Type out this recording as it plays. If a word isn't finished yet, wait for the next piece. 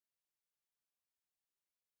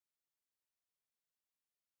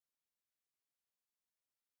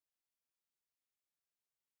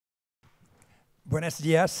Buenos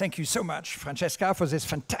dias. Thank you so much, Francesca, for this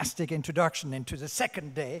fantastic introduction into the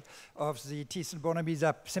second day of the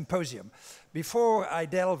Thyssen-Bornemisza Symposium. Before I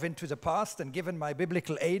delve into the past, and given my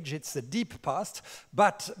biblical age, it's the deep past,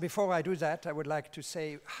 but before I do that, I would like to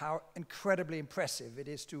say how incredibly impressive it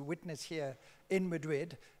is to witness here in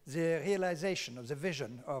Madrid the realization of the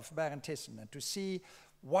vision of Barón Thyssen, and to see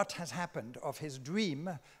what has happened of his dream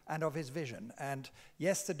and of his vision. And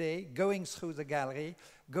yesterday, going through the gallery,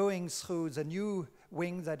 going through the new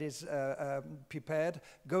wing that is prepared,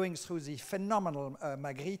 going through the phenomenal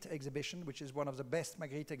Magritte exhibition, which is one of the best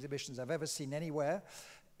Magritte exhibitions I've ever seen anywhere,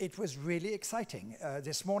 it was really exciting.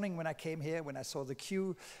 This morning when I came here, when I saw the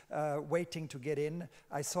queue waiting to get in,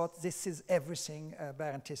 I thought this is everything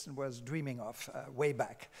Barón Thyssen was dreaming of way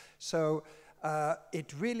back. So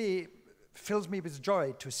it really fills me with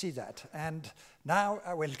joy to see that. And now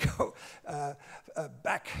I will go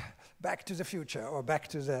back to the future, or back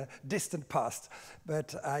to the distant past.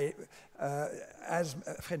 But as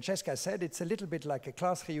Francesca said, it's a little bit like a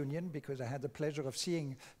class reunion, because I had the pleasure of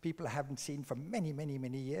seeing people I haven't seen for many, many,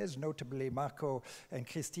 many years, notably Marco and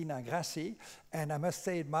Cristina Grassi. And I must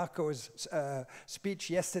say Marco's speech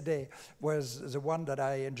yesterday was the one that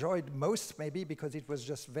I enjoyed most, maybe because it was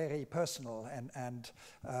just very personal, and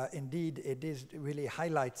indeed it really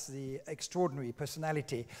highlights the extraordinary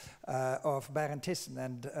personality of Barón Thyssen,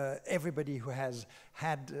 and everybody who has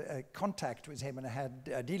had contact with him and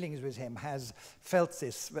had dealings with him has felt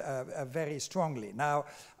this very strongly. Now,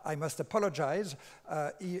 I must apologize.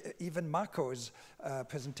 Even Marco's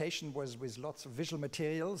presentation was with lots of visual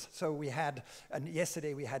materials. So we had, and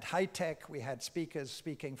yesterday we had high tech, we had speakers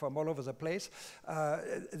speaking from all over the place.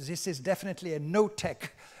 This is definitely a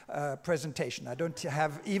no-tech presentation. I don't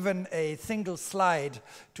have even a single slide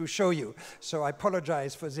to show you. So I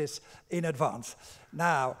apologize for this in advance.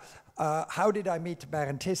 Now, how did I meet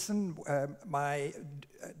Barón Thyssen? My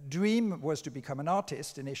dream was to become an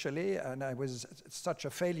artist initially, and I was such a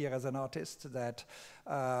failure as an artist that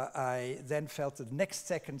I then felt the next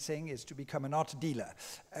second thing is to become an art dealer.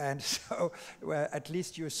 And so at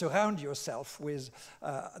least you surround yourself with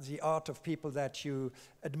the art of people that you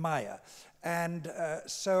admire. And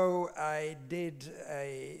so I did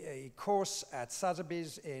a course at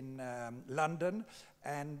Sotheby's in London,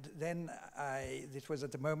 and then this was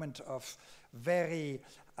at the moment of very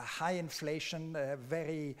high inflation, a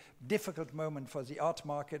very difficult moment for the art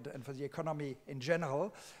market and for the economy in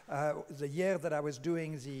general. The year that I was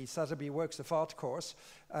doing the Sotheby's Works of Art course,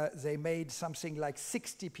 they made something like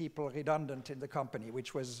 60 people redundant in the company,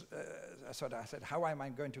 which was, so I said, how am I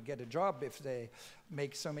going to get a job if they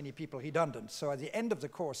make so many people redundant? So at the end of the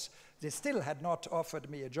course, they still had not offered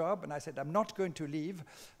me a job, and I said, I'm not going to leave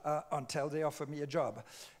until they offer me a job.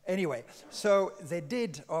 Anyway, so they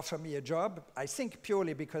did offer me a job, I think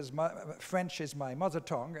purely because French is my mother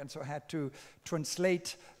tongue, and so I had to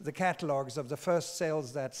translate the catalogs of the first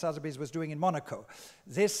sales that Sotheby's was doing in Monaco.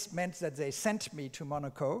 This meant that they sent me to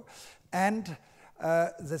Monaco, and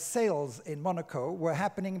the sales in Monaco were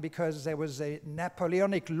happening because there was a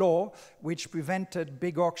Napoleonic law which prevented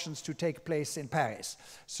big auctions to take place in Paris.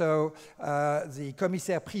 So the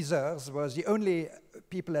commissaire-priseurs was the only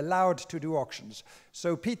people allowed to do auctions.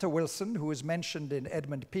 So Peter Wilson, who was mentioned in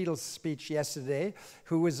Edmund Peel's speech yesterday,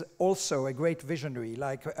 who was also a great visionary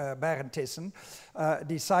like Barón Thyssen,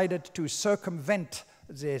 decided to circumvent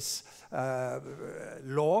this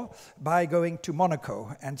law by going to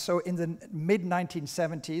Monaco. And so in the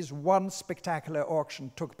mid-1970s, one spectacular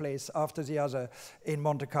auction took place after the other in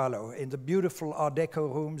Monte Carlo, in the beautiful Art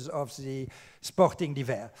Deco rooms of the Sporting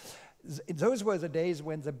d'Hiver. Those were the days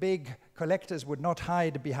when the big collectors would not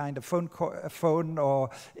hide behind a phone or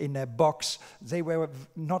in a box. They were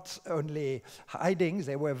not only hiding,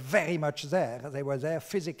 they were very much there. They were there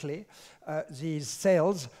physically. These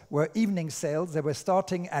sales were evening sales. They were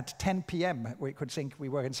starting at 10 p.m. We could think we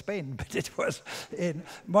were in Spain, but it was in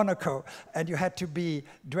Monaco. And you had to be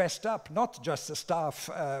dressed up, not just the staff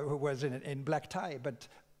who was in black tie, but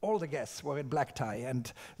all the guests were in black tie,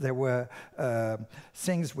 and there were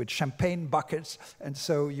things with champagne buckets, and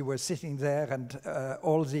so you were sitting there, and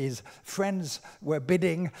all these friends were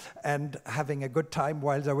bidding and having a good time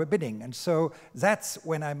while they were bidding. And so that's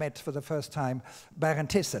when I met for the first time Barón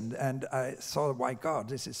Thyssen, and I saw, my God,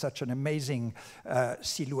 this is such an amazing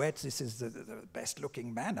silhouette. This is the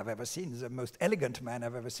best-looking man I've ever seen, the most elegant man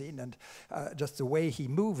I've ever seen, and just the way he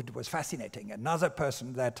moved was fascinating. Another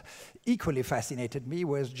person that equally fascinated me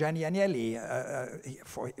was Gianni Agnelli.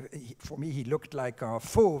 For me, he looked like a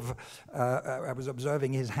fauve. I was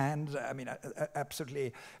observing his hands. I mean,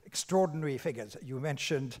 absolutely extraordinary figures. You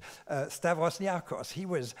mentioned Stavros Niarchos. He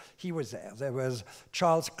was there. There was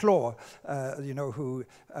Charles Claw, who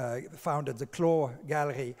founded the Claw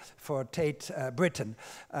Gallery for Tate Britain.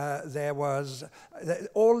 There was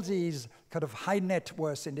all these kind of high net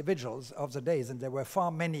worth individuals of the days, and there were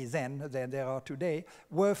far many then than there are today,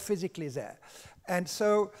 were physically there. And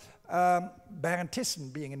so Baron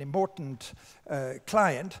Thyssen, being an important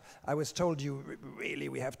client, I was told,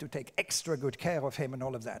 we have to take extra good care of him and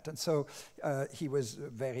all of that. And so he was a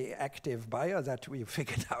very active buyer, that we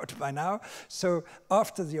figured out by now. So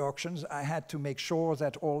after the auctions, I had to make sure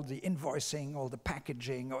that all the invoicing, all the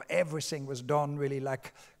packaging, or everything was done really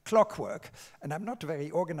like clockwork. And I'm not a very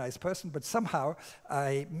organized person, but somehow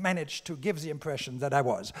I managed to give the impression that I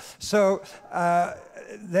was. So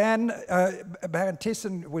then Baron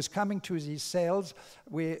Thyssen was coming to these sales,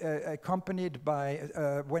 accompanied by,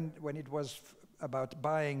 when it was about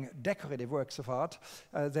buying decorative works of art,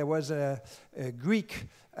 there was a Greek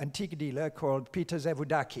antique dealer called Peter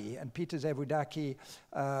Zevudaki, and Peter Zevudaki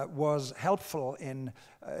was helpful in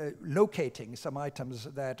locating some items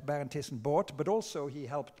that Baron Thyssen bought, but also he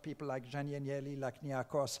helped people like Gianni Agnelli, like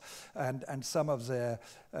Niarchos, and some of the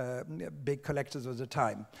big collectors of the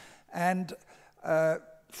time. And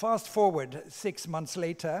fast forward 6 months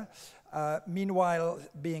later, meanwhile,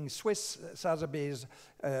 being Swiss, Sotheby's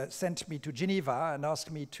sent me to Geneva and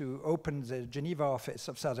asked me to open the Geneva office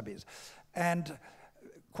of Sotheby's. And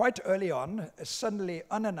quite early on, suddenly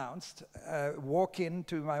unannounced, walk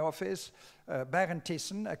into my office, Baron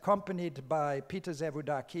Thyssen, accompanied by Peter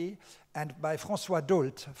Zevudaki and by François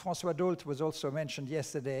Doult. François Doult was also mentioned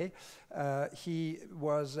yesterday. He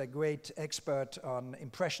was a great expert on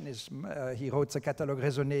Impressionism. He wrote the Catalogue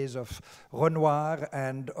Raisonné of Renoir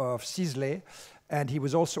and of Sisley, and he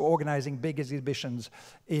was also organizing big exhibitions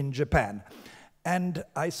in Japan. And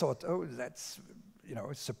I thought, oh, that's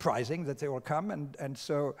surprising that they all come, and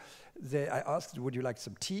so I asked, would you like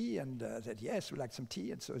some tea? And they said, yes, we'd like some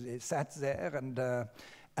tea. And so they sat there,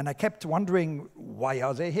 and I kept wondering, why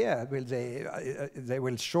are they here? Will they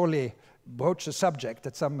will surely broach the subject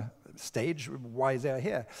at some stage, why they're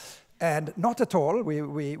here. And not at all.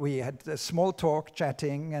 We had a small talk,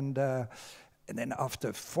 chatting, and then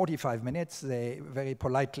after 45 minutes, they very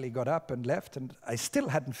politely got up and left, and I still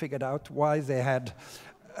hadn't figured out why they had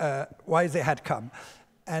come.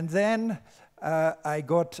 And then I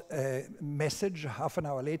got a message half an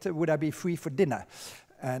hour later, would I be free for dinner?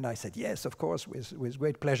 And I said, yes, of course, with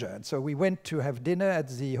great pleasure. And so we went to have dinner at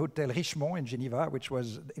the Hotel Richemont in Geneva, which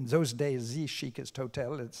was in those days the chicest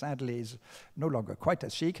hotel. It sadly is no longer quite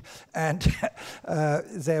as chic. And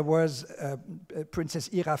there was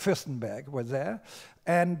Princess Ira Fürstenberg was there,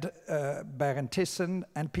 and Baron Thyssen,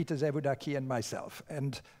 and Peter Zevudaki, and myself.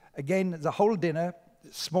 And again, the whole dinner,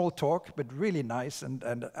 small talk, but really nice. And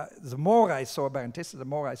the more I saw Baron Thyssen, the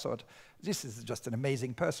more I thought, this is just an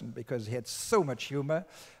amazing person, because he had so much humor.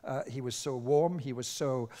 He was so warm. He was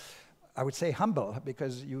so, I would say, humble,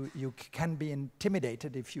 because you can be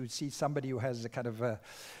intimidated if you see somebody who has a kind of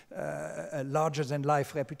a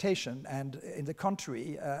larger-than-life reputation. And in the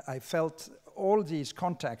contrary, I felt all these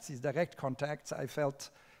contacts, these direct contacts, I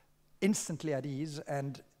felt instantly at ease,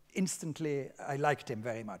 and instantly I liked him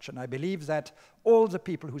very much. And I believe that all the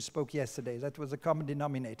people who spoke yesterday, that was a common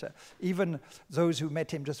denominator, even those who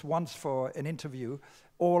met him just once for an interview,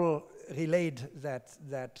 all relayed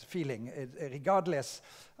that feeling, regardless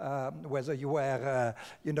whether you were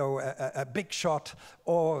a big shot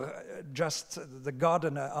or just the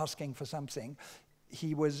gardener asking for something.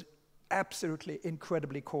 He was absolutely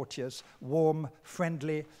incredibly courteous, warm,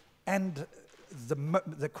 friendly, and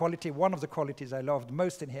the quality, one of the qualities I loved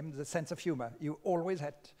most in him, the sense of humor. You always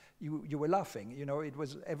had, you were laughing, it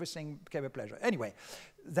was, everything became a pleasure. Anyway,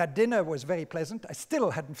 that dinner was very pleasant. I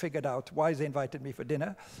still hadn't figured out why they invited me for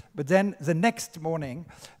dinner, but then the next morning,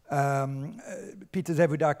 Peter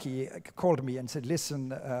Zevudaki called me and said,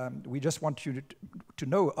 listen, we just want you to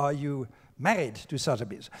know, are you married to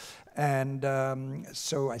Sotheby's? And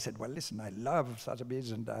so I said, well, listen, I love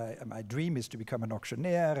Sotheby's, and my dream is to become an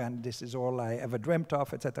auctioneer, and this is all I ever dreamt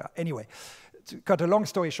of, etc. Anyway, to cut a long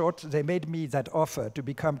story short, they made me that offer to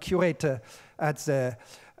become curator at the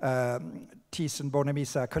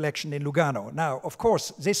Thyssen-Bornemisza collection in Lugano. Now, of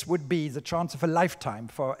course, this would be the chance of a lifetime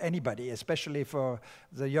for anybody, especially for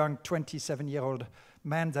the young 27-year-old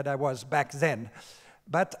man that I was back then.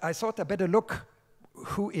 But I thought I better look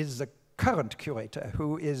who is the current curator,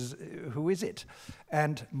 who is it?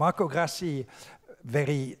 And Marco Grassi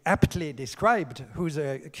very aptly described who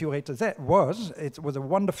the curator was. It was a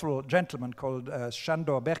wonderful gentleman called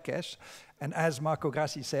Sándor Berkes, and as Marco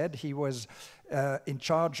Grassi said, he was in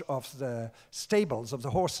charge of the stables of the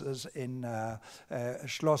horses in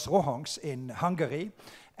Schloss Rohanks in Hungary.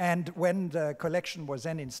 And when the collection was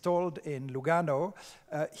then installed in Lugano,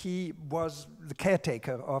 he was the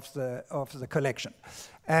caretaker of the collection.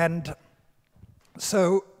 And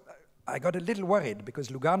so I got a little worried because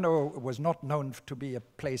Lugano was not known to be a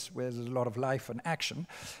place where there's a lot of life and action.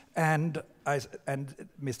 And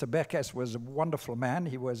Mr. Berkes was a wonderful man.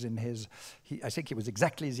 He was in his, I think he was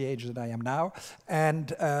exactly the age that I am now. And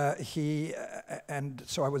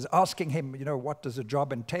so I was asking him, you know, what does the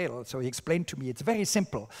job entail? So he explained to me, it's very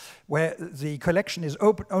simple, where the collection is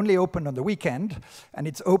only open on the weekend, and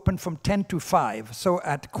it's open from 10 to 5. So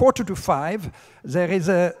at 4:45, there is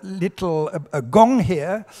a little a gong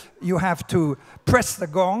here. You have to press the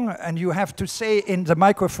gong, and you have to say in the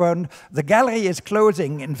microphone, the gallery is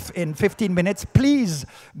closing in 15 minutes, please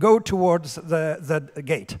go towards the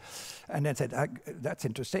gate. And I said, that's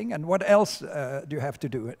interesting, and what else do you have to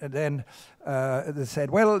do? And then they said,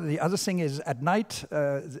 well, the other thing is at night,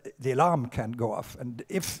 the alarm can go off. And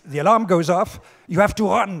if the alarm goes off, you have to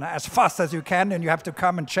run as fast as you can, and you have to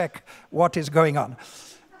come and check what is going on.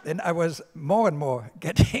 Then I was more and more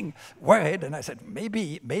getting worried, and I said,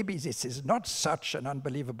 maybe this is not such an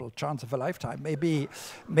unbelievable chance of a lifetime. Maybe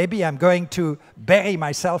I'm going to bury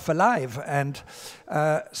myself alive. And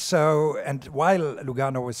and while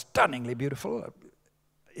Lugano was stunningly beautiful,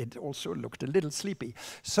 it also looked a little sleepy.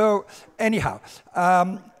 So anyhow,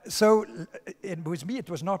 with me, it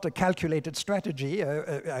was not a calculated strategy.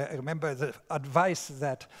 I remember the advice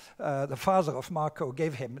that the father of Marco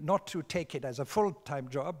gave him, not to take it as a full-time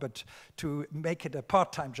job, but to make it a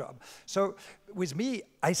part-time job. So with me,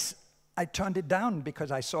 I turned it down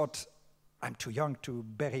because I thought, I'm too young to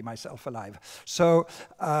bury myself alive. So,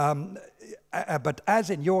 but as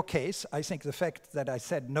in your case, I think the fact that I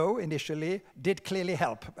said no initially did clearly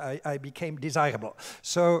help. I became desirable.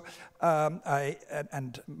 So,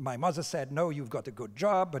 and my mother said, no, you've got a good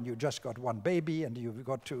job, and you just got one baby, and you've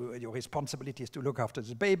got your responsibility is to look after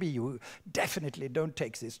the baby. You definitely don't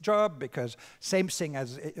take this job, because same thing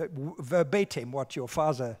as verbatim what your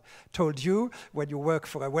father told you. When you work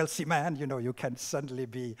for a wealthy man, you know, you can suddenly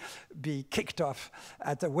be kicked off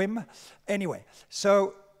at a whim. Anyway,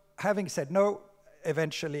 so having said no,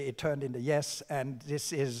 eventually it turned into yes, and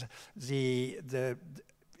this is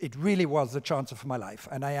it really was the chance of my life.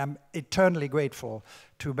 And I am eternally grateful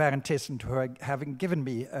to Baron Thyssen for having given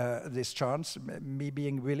me this chance, me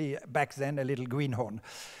being really, back then, a little greenhorn.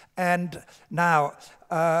 And now,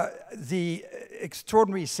 the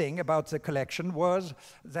extraordinary thing about the collection was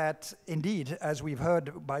that, indeed, as we've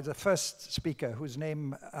heard by the first speaker, whose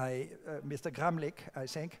name Mr. Gramlich, I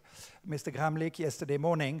think, Mr. Gramlich yesterday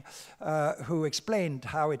morning, who explained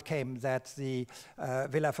how it came that the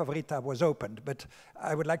Villa Favorita was opened. But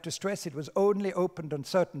I would like to stress it was only opened on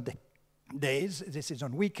certain days. This is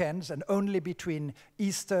on weekends, and only between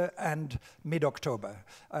Easter and mid-October.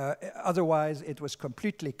 Otherwise, it was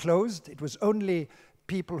completely closed. It was only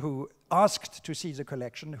people who asked to see the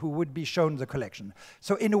collection who would be shown the collection.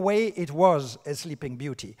 So in a way, it was a sleeping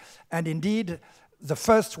beauty. And indeed, the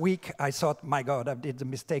first week, I thought, my God, I did the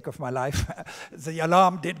mistake of my life. The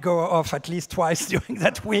alarm did go off at least twice during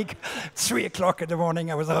that week. 3 o'clock in the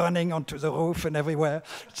morning, I was running onto the roof and everywhere,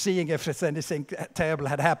 seeing if anything terrible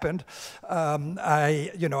had happened.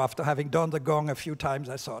 After having done the gong a few times,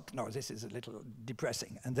 I thought, no, this is a little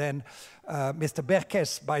depressing. And then Mr.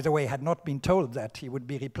 Berkes, by the way, had not been told that he would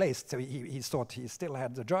be replaced, so he thought he still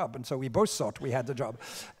had the job, and so we both thought we had the job.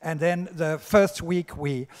 And then the first week,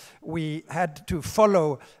 we had to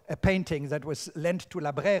follow a painting that was lent to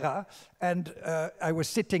La Brera, and I was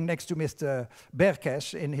sitting next to Mr.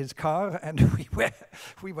 Berkes in his car, and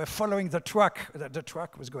we were following the truck. The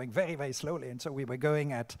truck was going very, very slowly, and so we were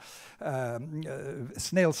going at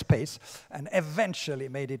snail's pace, and eventually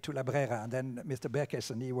made it to La Brera. And then Mr. Berkes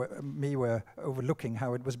and me were overlooking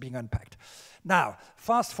how it was being unpacked. Now,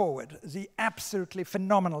 fast forward, the absolutely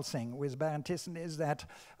phenomenal thing with Baron Thyssen is that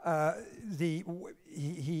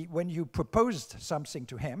when you proposed something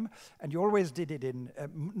to him, and you always did it in,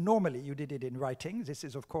 normally you did it in writing. This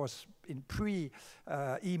is, of course, in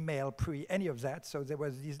pre-email, pre-any of that. So there were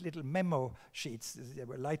these little memo sheets. They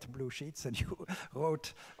were light blue sheets, and you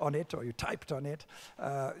wrote on it, or you typed on it,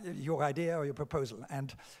 your idea or your proposal.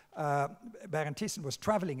 And Baron Thyssen was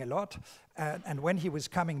traveling a lot, and when he was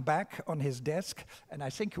coming back on his desk, and I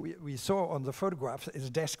think we saw on the photograph, his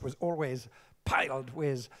desk was always piled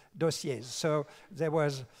with dossiers. So there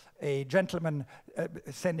was a gentleman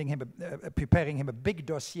preparing him a big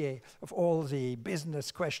dossier of all the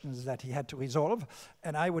business questions that he had to resolve,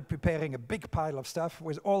 and I would preparing a big pile of stuff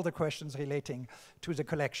with all the questions relating to the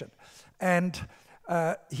collection. And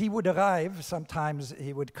he would arrive, sometimes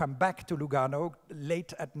he would come back to Lugano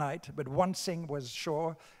late at night, but one thing was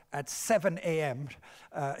sure, at 7 a.m.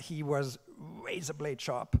 He was razor blade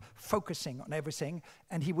sharp, focusing on everything,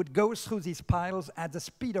 and he would go through these piles at the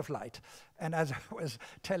speed of light. And as I was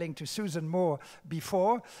telling to Susan Moore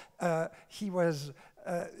before, he was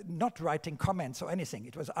not writing comments or anything.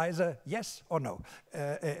 It was either yes or no.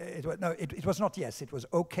 It was not yes, it was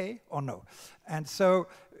okay or no. And so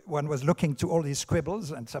one was looking to all these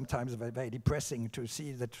scribbles, and sometimes very, very depressing to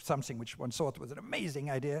see that something which one thought was an amazing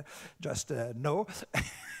idea, just no.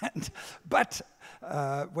 But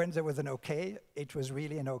when there was an okay, it was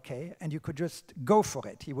really an okay, and you could just go for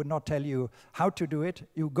it. He would not tell you how to do it,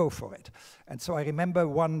 you go for it. And so I remember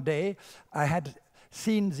one day I had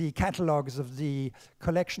seen the catalogues of the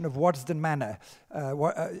collection of Waddesdon Manor,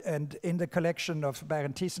 and in the collection of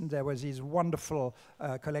Baron Thyssen there was this wonderful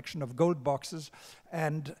collection of gold boxes,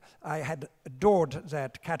 and I had adored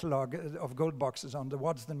that catalogue of gold boxes on the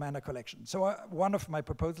Waddesdon Manor collection. So one of my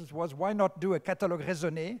proposals was, why not do a catalogue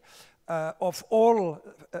raisonné of all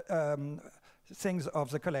things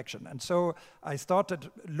of the collection? And so I started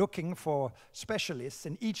looking for specialists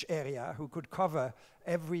in each area who could cover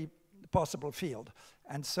every possible field.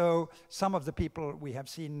 And so some of the people we have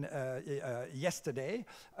seen yesterday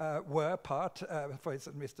were part, for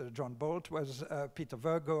instance, Mr. John Bolt was Peter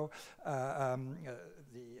Virgo,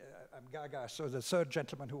 Gaga, so the third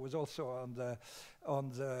gentleman who was also on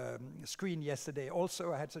the screen yesterday,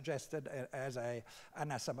 also I had suggested as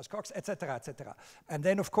Anna Summers-Cox, etc., etc. And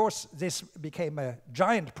then, of course, this became a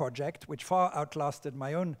giant project which far outlasted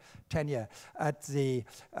my own tenure at the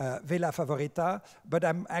Villa Favorita. But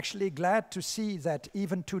I'm actually glad to see that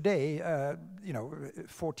even today,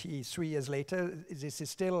 43 years later, this is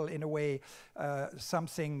still, in a way,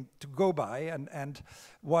 something to go by. And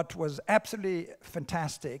what was absolutely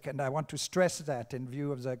fantastic, and I want to stress that in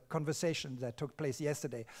view of the conversation that took place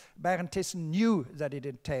yesterday, Baron Thyssen knew that it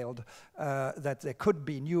entailed that there could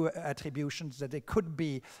be new attributions, that there could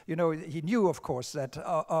be, he knew, of course, that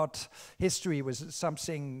art history was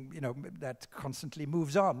something, that constantly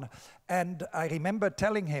moves on. And I remember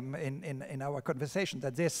telling him in our conversation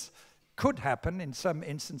that this could happen in some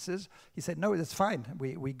instances. He said, no, that's fine.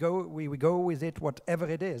 We go with it, whatever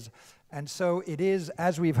it is. And so it is,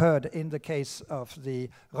 as we've heard in the case of the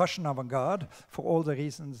Russian avant-garde, for all the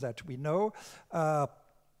reasons that we know.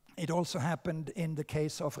 It also happened in the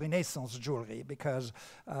case of Renaissance jewelry, because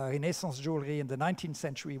Renaissance jewelry in the 19th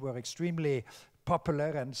century were extremely popular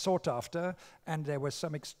and sought after, and there were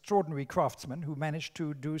some extraordinary craftsmen who managed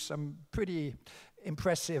to do some pretty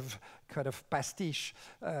impressive kind of pastiche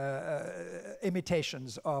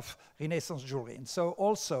imitations of Renaissance jewelry. And so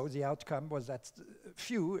also the outcome was that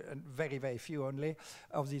few, and very, very few only,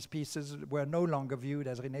 of these pieces were no longer viewed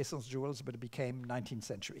as Renaissance jewels, but became 19th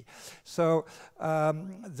century. So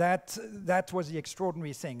that was the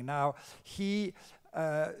extraordinary thing. Now,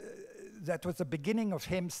 that was the beginning of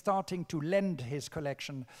him starting to lend his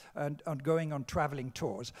collection and going on traveling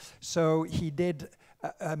tours. So he did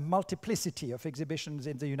a multiplicity of exhibitions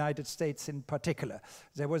in the United States in particular.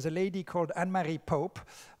 There was a lady called Anne-Marie Pope,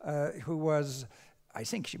 who was, I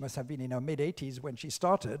think she must have been in her mid-80s when she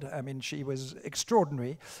started. I mean, she was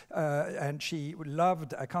extraordinary, and she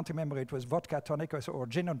loved, I can't remember, it was vodka tonic or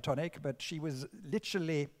gin and tonic, but she was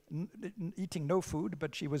literally eating no food,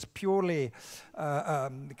 but she was purely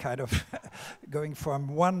kind of going from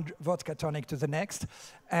one vodka tonic to the next.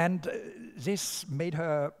 And this made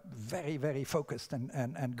her very, very focused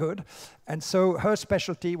and good. And so her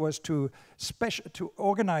specialty was to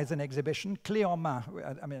organize an exhibition, clé en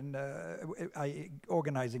main. I mean,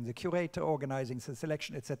 organizing the curator, organizing the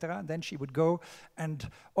selection, etc. And then she would go and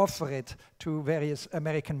offer it to various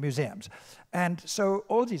American museums. And so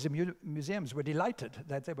all these museums were delighted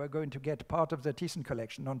that they were going to get part of the Thyssen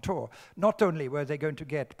collection on tour. Not only were they going to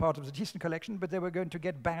get part of the Thyssen collection, but they were going to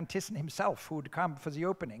get Baron Thyssen himself, who would come for the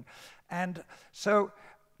opening. And so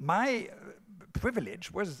my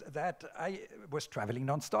privilege was that I was traveling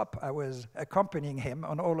non-stop. I was accompanying him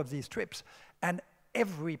on all of these trips. And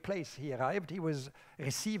every place he arrived, he was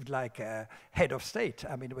received like a head of state.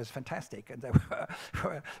 I mean, it was fantastic. And they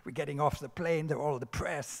were getting off the plane, there were all the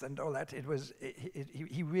press and all that.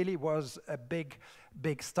 He really was a big,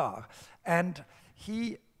 big star. And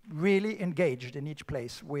he really engaged in each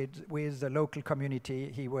place with the local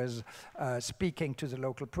community. He was speaking to the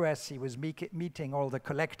local press. He was meeting all the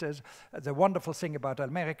collectors. The wonderful thing about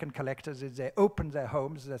American collectors is they open their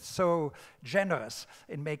homes. They're so generous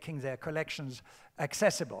in making their collections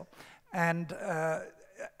accessible. And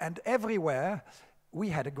everywhere, we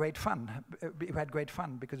had great fun. We had great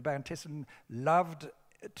fun because Baron Thyssen loved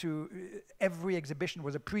every exhibition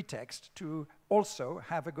was a pretext to also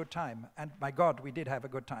have a good time. And my God, we did have a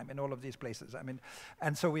good time in all of these places. I mean,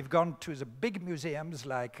 and so we've gone to the big museums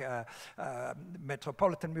like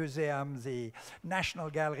Metropolitan Museum, the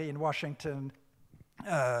National Gallery in Washington,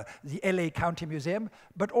 the LA County Museum,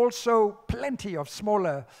 but also plenty of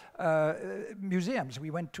smaller museums.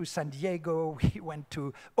 We went to San Diego, we went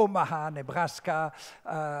to Omaha, Nebraska,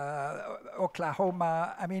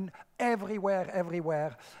 Oklahoma. I mean,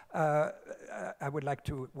 everywhere. I would like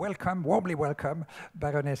to warmly welcome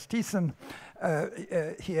Baroness Thyssen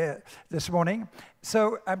here this morning.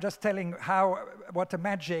 So I'm just telling what a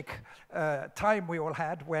magic time we all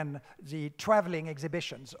had when the traveling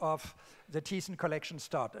exhibitions of the Thyssen collection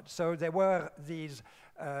started. So there were these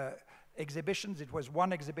exhibitions.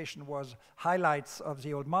 One exhibition was highlights of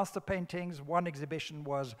the old master paintings. One exhibition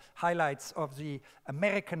was highlights of the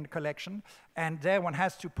American collection. And there one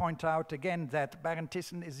has to point out again that Baron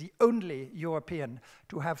Thyssen is the only European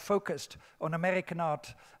to have focused on American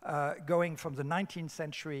art going from the 19th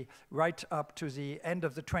century right up to the end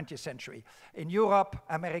of the 20th century. In Europe,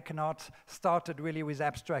 American art started really with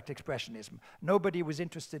abstract expressionism. Nobody was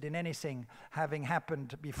interested in anything having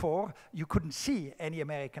happened before. You couldn't see any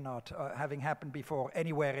American art having happened before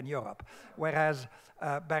anywhere in Europe. Whereas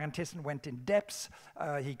Baron Thyssen went in depths.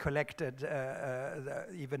 He collected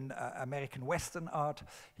even American Western art.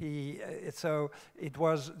 So it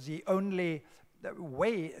was the only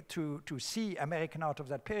way to see American art of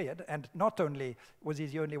that period, and not only was he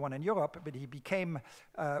the only one in Europe, but he became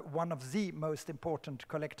one of the most important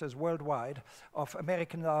collectors worldwide of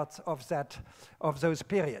American art of those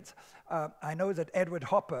periods. I know that Edward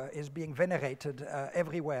Hopper is being venerated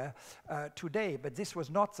everywhere today, but this was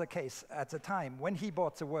not the case at the time. When he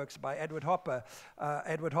bought the works by Edward Hopper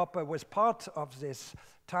was part of this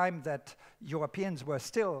time that Europeans were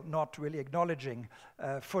still not really acknowledging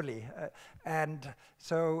fully. And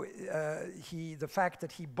so the fact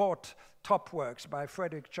that he bought top works by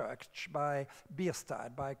Frederick Church, by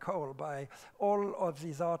Bierstadt, by Cole, by all of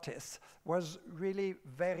these artists was really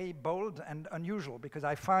very bold and unusual, because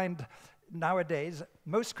I find nowadays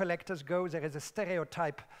most collectors there is a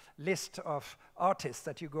stereotype list of artists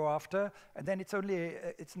that you go after, and then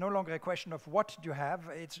it's no longer a question of what you have,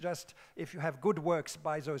 it's just if you have good works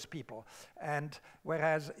by those people. And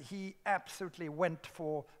whereas he absolutely went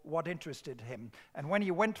for what interested him, and when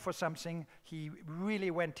he went for something, he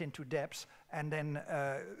really went into depth, and then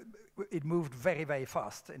it moved very, very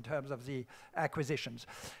fast in terms of the acquisitions.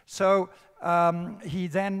 So he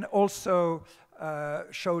then also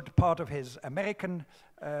showed part of his American,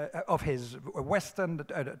 of his Western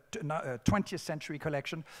 20th century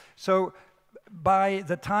collection. So by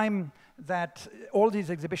the time that all these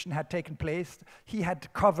exhibitions had taken place, he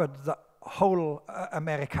had covered the whole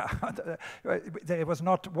America. There was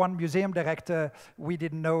not one museum director we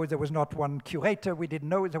didn't know, there was not one curator we didn't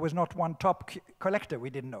know, there was not one top collector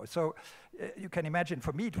we didn't know. So you can imagine,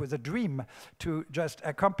 for me it was a dream to just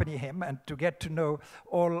accompany him and to get to know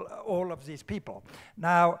all of these people.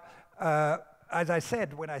 Now, as I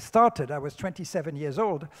said, when I started, I was 27 years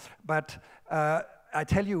old, but I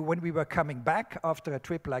tell you, when we were coming back after a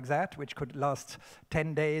trip like that, which could last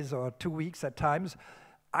 10 days or 2 weeks at times,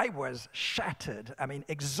 I was shattered, I mean,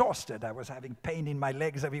 exhausted. I was having pain in my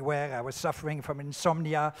legs everywhere. I was suffering from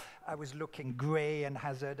insomnia. I was looking gray and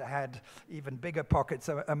haggard. I had even bigger pockets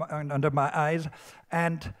under my eyes.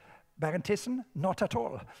 And Baron Thyssen, not at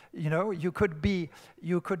all. You know, you could be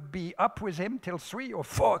up with him till 3 or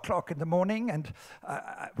 4 o'clock in the morning, and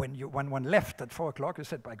when one left at 4 o'clock, you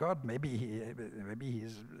said, "By God, maybe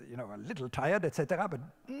he's a little tired, etc." But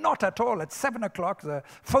not at all. At 7 o'clock, the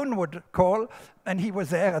phone would call, and he was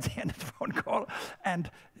there at the end of the phone call, and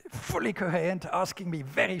fully coherent, asking me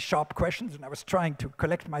very sharp questions, and I was trying to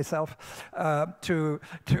collect myself to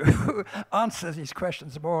answer these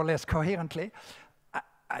questions more or less coherently.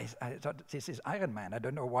 I thought, this is Iron Man. I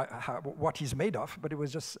don't know what he's made of, but it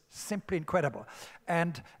was just simply incredible.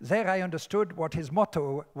 And there I understood what his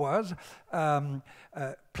motto was,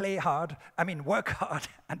 play hard, work hard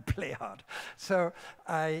and play hard. So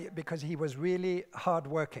because he was really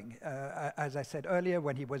hard-working. As I said earlier,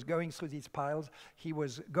 when he was going through these piles, he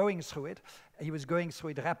was going through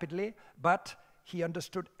it rapidly, but he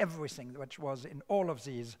understood everything which was in all of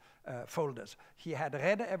these folders. He had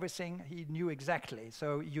read everything, he knew exactly.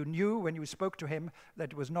 So you knew when you spoke to him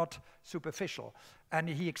that it was not superficial. And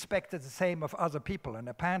he expected the same of other people. And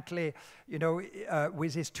apparently, you know,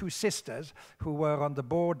 with his two sisters, who were on the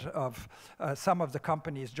board of some of the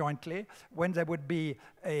companies jointly, when there would be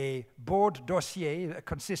a board dossier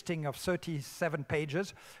consisting of 37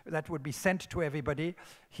 pages that would be sent to everybody,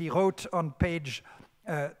 he wrote on page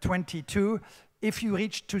 22, if you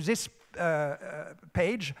reach to this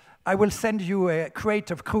page, I will send you a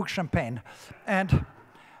crate of Krug champagne. And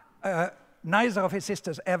neither of his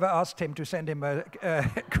sisters ever asked him to send him a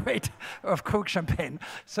crate of Krug champagne.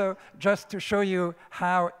 So just to show you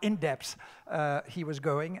how in-depth he was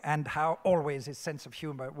going and how always his sense of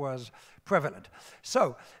humor was prevalent.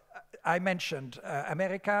 So I mentioned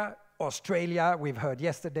America, Australia, we've heard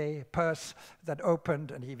yesterday, Perth that opened,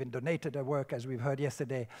 and he even donated a work, as we've heard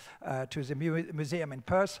yesterday, to the museum in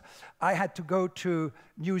Perth. I had to go to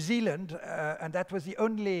New Zealand, and that was the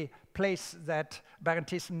only place that Baron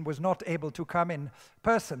Thyssen was not able to come in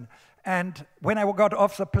person. And when I got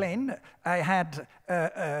off the plane, I had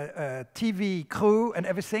a TV crew and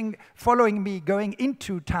everything following me going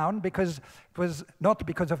into town, because it was not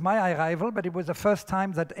because of my arrival, but it was the first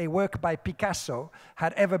time that a work by Picasso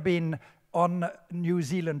had ever been on New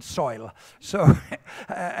Zealand soil. So,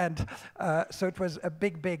 so it was a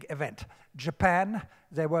big, big event. Japan,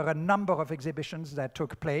 there were a number of exhibitions that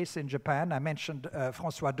took place in Japan. I mentioned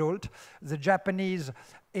François Dolt. The Japanese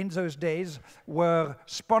in those days were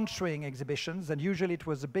sponsoring exhibitions, and usually it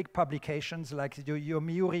was the big publications like the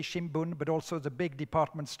Yomiuri Shimbun, but also the big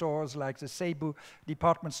department stores like the Seibu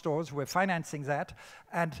department stores who were financing that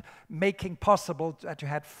and making possible that you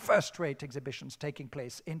had first-rate exhibitions taking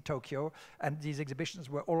place in Tokyo, and these exhibitions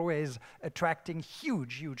were always attracting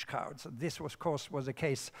huge, huge crowds. And this, of course, was the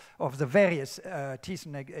case of the various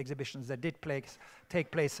Thyssen exhibitions that did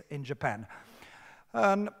take place in Japan.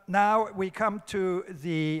 Now we come to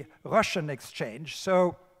the Russian exchange.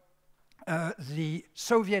 So the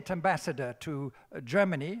Soviet ambassador to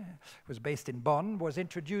Germany, who was based in Bonn, was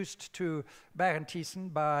introduced to Baron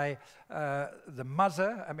Thyssen by the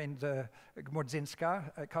mother, the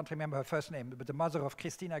Gmodzinska, I can't remember her first name, but the mother of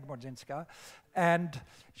Kristina Gmodzinska, and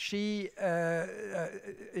she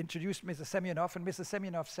introduced Mr. Semyonov, and Mr.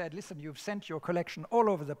 Semyonov said, listen, you've sent your collection all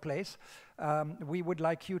over the place. We would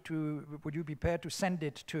like you to, would you be prepared to send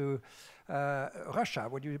it to Russia?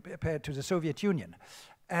 Would you be prepared to the Soviet Union?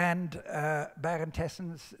 And Baron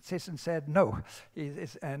Thyssen said no.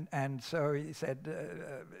 And so he said,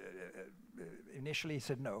 initially he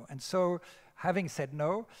said no. And so, having said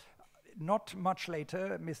no, not much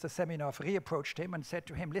later, Mr. Semyonov reapproached him and said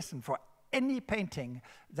to him, listen, for any painting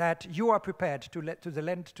that you are prepared to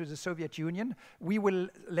lend to the Soviet Union, we will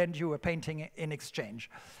lend you a painting in exchange.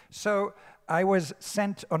 So I was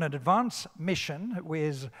sent on an advance mission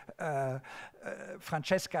with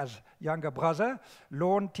Francesca's younger brother,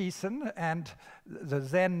 Lorne Thyssen, and the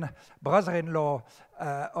then brother-in-law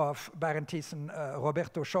of Baron Thyssen,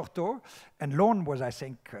 Roberto Shorto. And Lorne was, I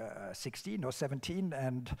think, 16 or 17.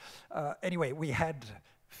 And anyway, we had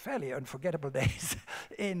fairly unforgettable days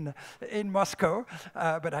in Moscow,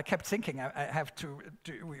 but I kept thinking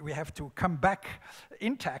we have to come back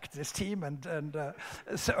intact, this team, and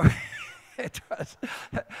so it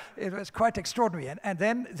was quite extraordinary. And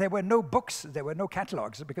then there were no books, there were no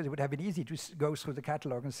catalogs, because it would have been easy to go through the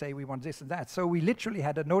catalog and say we want this and that. So we literally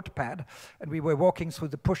had a notepad, and we were walking through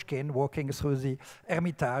the Pushkin, walking through the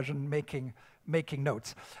Hermitage, and making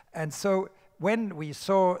notes. And so when we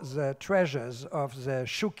saw the treasures of the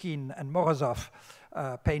Shukin and Morozov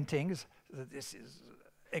paintings, this is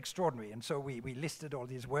extraordinary. And so we listed all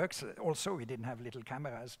these works. Also, we didn't have little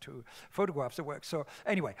cameras to photograph the work. So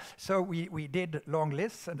anyway, so we did long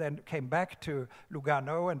lists and then came back to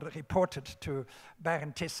Lugano and reported to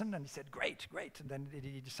Baron Thyssen, and he said, great, great. And then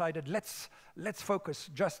he decided, let's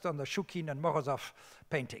focus just on the Shukin and Morozov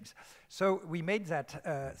paintings. So we made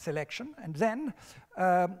that selection, and then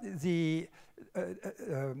the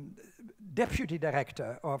deputy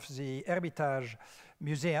director of the Hermitage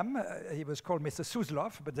Museum, he was called Mr.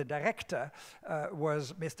 Suslov, but the director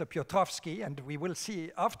was Mr. Piotrowski, and we will see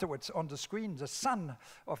afterwards on the screen the son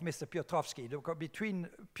of Mr. Piotrowski. Between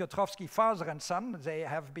Piotrowski father and son, they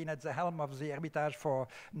have been at the helm of the Hermitage for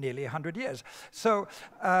nearly 100 years. So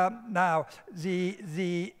now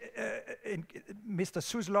Mr.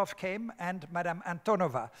 Suslov came, and Madame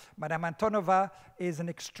Antonova. Madame Antonova is an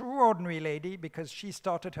extraordinary lady because she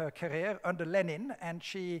started her career under Lenin, and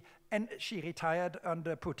she retired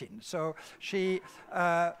under Putin. So she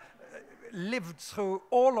lived through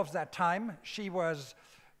all of that time. She was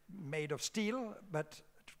made of steel, but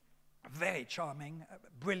very charming,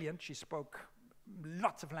 brilliant. She spoke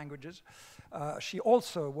lots of languages. She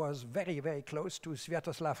also was very, very close to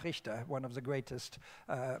Sviatoslav Richter, one of the greatest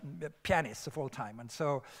pianists of all time. And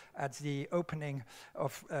so at the opening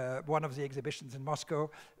of one of the exhibitions in Moscow,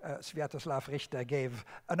 Sviatoslav Richter gave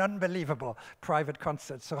an unbelievable private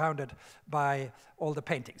concert surrounded by all the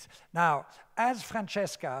paintings. Now, as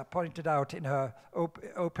Francesca pointed out in her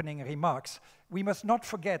opening remarks, we must not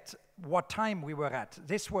forget what time we were at.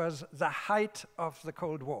 This was the height of the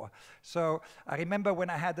Cold War. So I remember when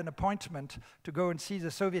I had an appointment to go and see the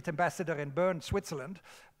Soviet ambassador in Bern, Switzerland,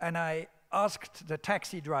 and I asked the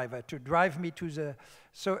taxi driver to drive me to the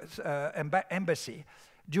embassy.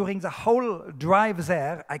 During the whole drive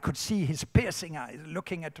there, I could see his piercing eyes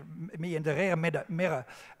looking at me in the rear mirror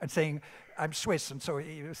and saying, I'm Swiss, and so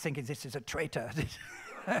he was thinking, this is a traitor.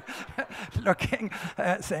 Looking,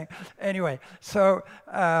 saying, anyway, so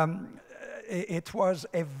it was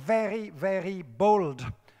a very, very bold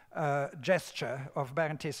gesture of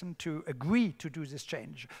Baron Thyssen to agree to do this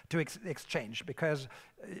exchange, because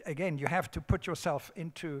again, you have to put yourself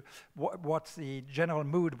into what the general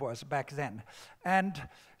mood was back then. And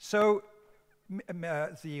so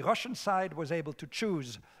the Russian side was able to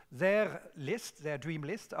choose their list, their dream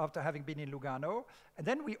list, after having been in Lugano. And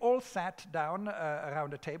then we all sat down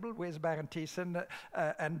around a table with Baron Thyssen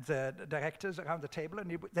and the directors around the table.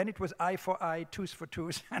 And then it was eye for eye, tooth for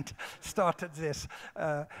tooth, and started this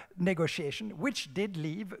negotiation, which did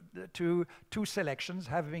lead to two selections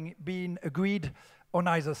having been agreed on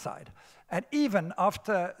either side. And even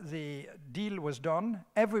after the deal was done,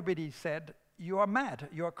 everybody said, you are mad,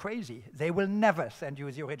 you are crazy. They will never send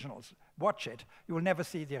you the originals. Watch it, you will never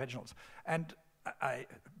see the originals. And I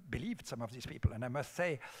believed some of these people, and I must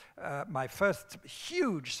say, my first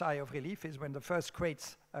huge sigh of relief is when the first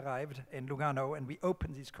crates arrived in Lugano, and we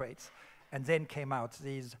opened these crates, and then came out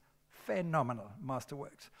these phenomenal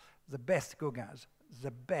masterworks. The best Gauguins,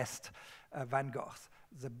 the best Van Goghs,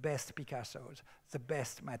 the best Picassos, the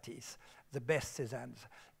best Matisse, the best Cézannes.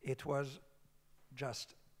 It was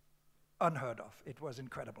just unheard of. It was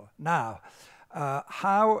incredible. Now,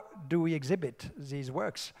 how do we exhibit these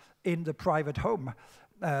works in the private home?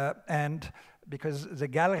 And because the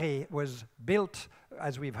gallery was built,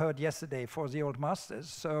 as we've heard yesterday, for the old masters,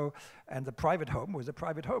 so, and the private home was a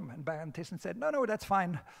private home. And Baron Thyssen said, no, that's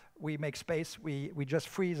fine. We make space. We just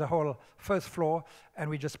free the whole first floor,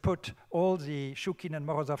 and we just put all the Shukin and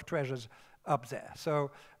Morozov treasures up there.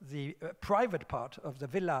 So the private part of the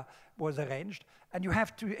villa was arranged, and you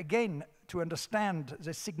have to, again, to understand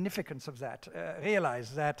the significance of that,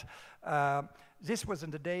 realize that this was in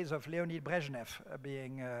the days of Leonid Brezhnev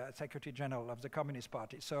being Secretary General of the Communist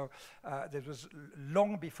Party. So this was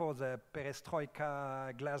long before the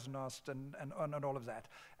perestroika, glasnost, and all of that.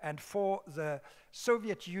 And for the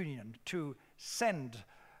Soviet Union to send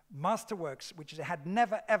masterworks which they had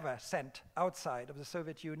never ever sent outside of the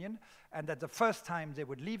Soviet Union, and that the first time they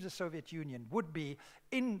would leave the Soviet Union would be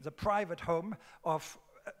in the private home of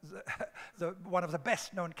one of the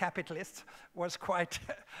best known capitalists, was quite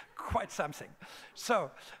something.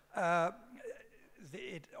 So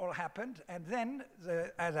it all happened, and then,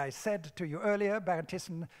 as I said to you earlier, Baron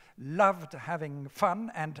Thyssen loved having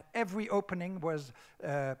fun, and every opening was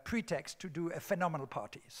a pretext to do a phenomenal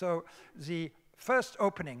party. So the first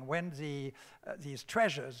opening, when these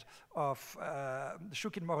treasures of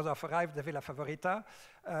Shukin Morozov arrived at the Villa Favorita,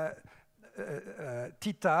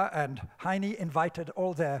 Tita and Heine invited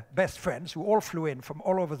all their best friends, who all flew in from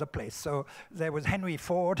all over the place. So there was Henry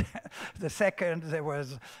Ford, the second, there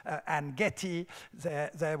was Anne Getty,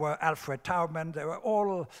 there were Alfred Taumann, they were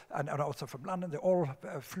all, and also from London, they all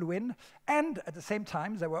flew in. And at the same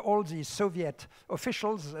time, there were all these Soviet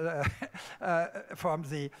officials from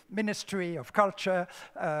the Ministry of Culture,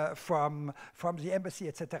 from the embassy,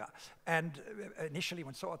 etc. And initially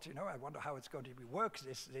one thought, I wonder how it's going to work,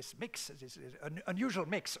 this mix, this unusual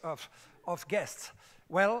mix of guests.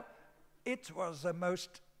 Well, it was the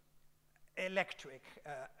most electric,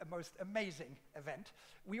 most amazing event.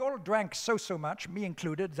 We all drank so much, me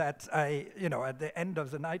included, that at the end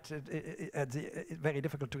of the night, it's very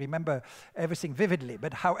difficult to remember everything vividly.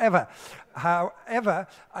 But however, I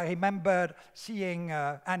remembered seeing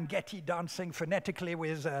Anne Getty dancing frenetically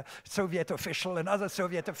with a Soviet official, another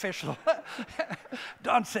Soviet official,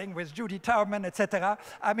 dancing with Judy Taumann, etc.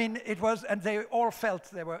 I mean, it was, and they all felt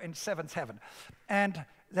they were in seventh heaven. And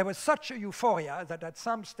there was such a euphoria that at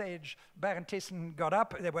some stage Baron Thyssen got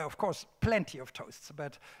up. There were, of course, plenty of toasts,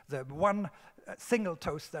 but the one single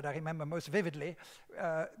toast that I remember most vividly,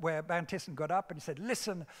 where Baron Thyssen got up and he said,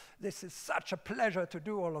 "Listen, this is such a pleasure to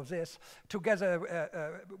do all of this together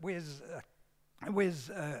with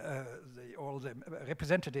all the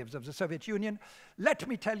representatives of the Soviet Union. Let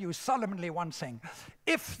me tell you solemnly one thing.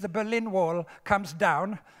 If the Berlin Wall comes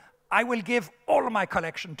down, I will give all of my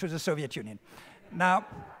collection to the Soviet Union." Now,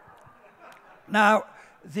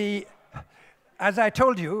 as I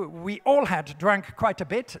told you, we all had drunk quite a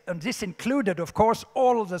bit, and this included, of course,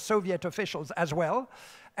 all the Soviet officials as well.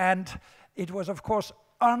 And it was, of course,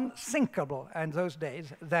 unthinkable in those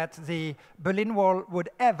days that the Berlin Wall would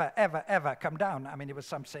ever come down. I mean, it was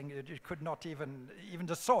something that you could not even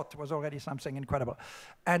the thought was already something incredible.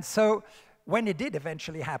 And so when it did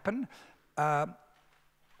eventually happen,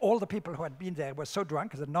 all the people who had been there were so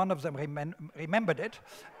drunk that none of them remembered it.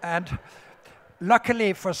 And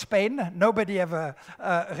luckily for Spain, nobody ever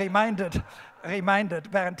reminded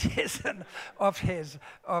Baron Thyssen of his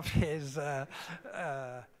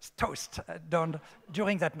toast done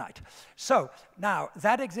during that night. So now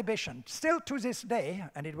that exhibition, still to this day,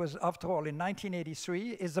 and it was after all in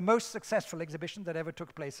 1983, is the most successful exhibition that ever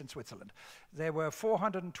took place in Switzerland. There were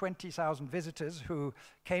 420,000 visitors who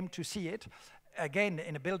came to see it, again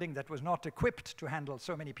in a building that was not equipped to handle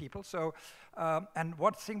so many people. So, and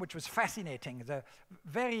one thing which was fascinating, the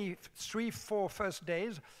very 3-4 first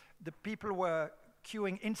days, the people were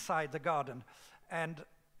queuing inside the garden, and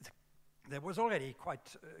there was already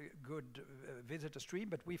quite a good visitor stream,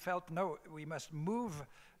 but we felt, no, we must move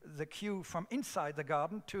the queue from inside the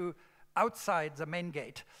garden to outside the main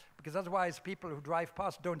gate, because otherwise people who drive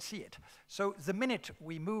past don't see it. So the minute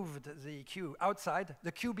we moved the queue outside,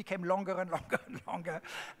 the queue became longer and longer and longer,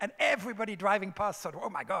 and everybody driving past thought, "Oh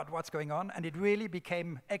my God, what's going on?" And it really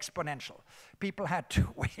became exponential. People had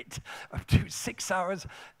to wait up to 6 hours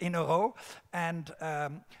in a row, and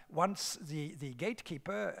once the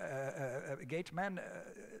gatekeeper, gate man,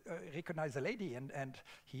 recognized the lady, and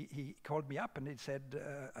he called me up and he said,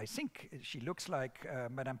 "I think she looks like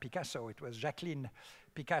Madame Picasso." It was Jacqueline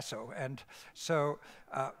Picasso. And so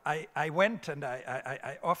I went and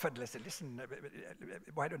I offered, listen,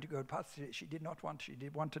 why don't you go past? She did not want,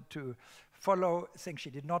 wanted to follow things. She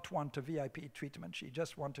did not want a VIP treatment. She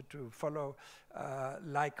just wanted to follow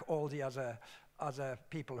like all the other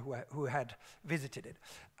people who had visited it.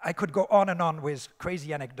 I could go on and on with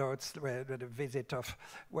crazy anecdotes, the visit of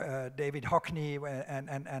David Hockney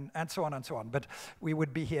and so on and so on, but we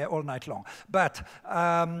would be here all night long. But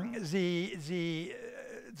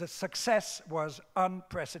the success was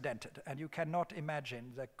unprecedented, and you cannot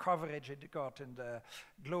imagine the coverage it got in the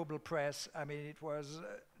global press. I mean, it was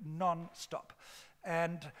non-stop.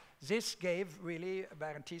 And this gave really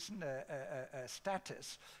Baron Thyssen a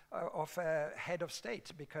status of a head of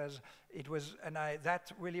state, because it was, and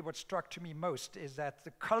that really what struck to me most is that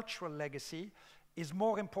the cultural legacy is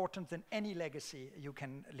more important than any legacy you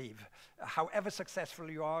can leave, however successful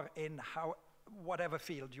you are in whatever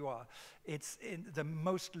field you are. It's in the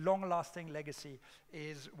most long-lasting legacy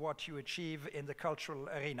is what you achieve in the cultural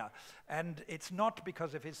arena. And it's not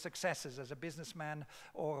because of his successes as a businessman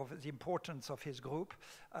or of the importance of his group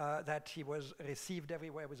that he was received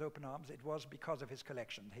everywhere with open arms. It was because of his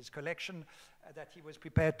collection. His collection that he was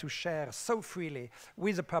prepared to share so freely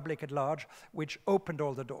with the public at large, which opened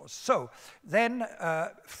all the doors. So then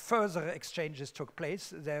further exchanges took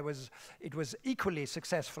place. It was equally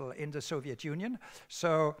successful in the Soviet Union.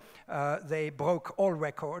 So they broke all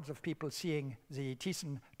records of people seeing the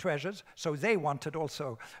Thyssen treasures. So they wanted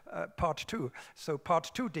also part 2. So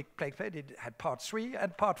part 2 it had part 3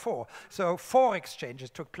 and part 4. So 4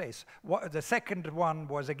 exchanges took place. The second one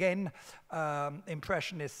was again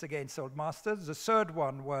Impressionists against Old Masters. The third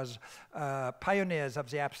one was pioneers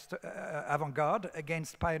of the avant-garde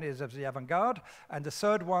against pioneers of the avant-garde. And the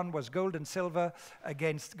third one was gold and silver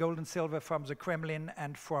against gold and silver from the Kremlin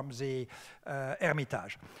and from the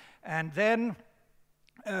Hermitage. And then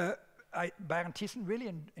Baron Thyssen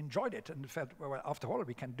really enjoyed it and felt, well, after all,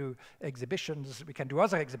 we can do exhibitions, we can do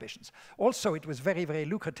other exhibitions. Also, it was very, very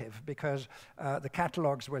lucrative because the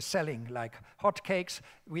catalogs were selling like hotcakes.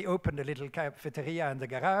 We opened a little cafeteria in the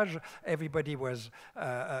garage. Everybody was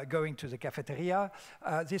going to the cafeteria.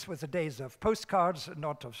 This was the days of postcards,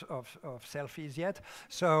 not of selfies yet.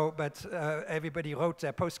 So, but everybody wrote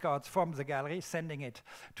their postcards from the gallery, sending it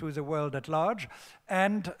to the world at large.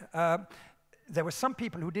 And there were some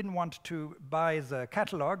people who didn't want to buy the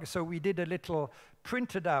catalog, so we did a little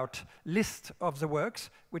printed out list of the works,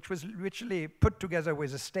 which was literally put together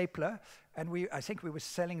with a stapler, and I think we were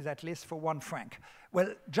selling that list for 1 franc.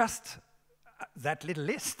 Well, just that little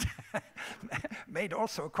list made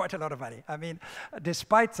also quite a lot of money. I mean,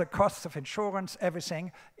 despite the costs of insurance,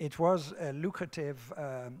 everything, it was a lucrative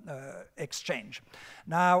exchange.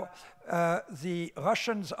 Now, the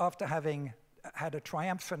Russians, after having had a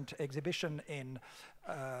triumphant exhibition in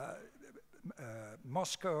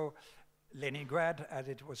Moscow, Leningrad, as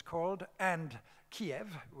it was called, and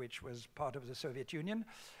Kiev, which was part of the Soviet Union,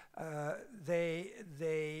 then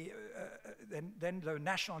the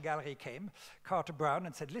National Gallery came, Carter Brown,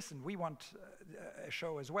 and said, listen, we want a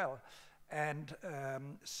show as well. And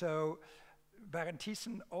so Baron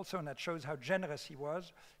Thyssen, also, and that shows how generous he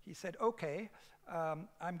was, he said, okay,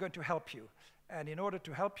 I'm going to help you. And in order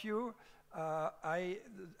to help you, I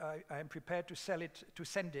am prepared to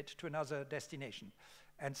send it to another destination.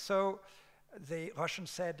 And so the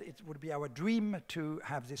Russians said it would be our dream to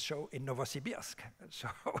have this show in Novosibirsk. So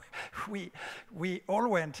we all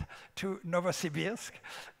went to Novosibirsk,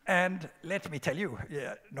 and let me tell you,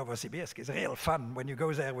 yeah, Novosibirsk is real fun when you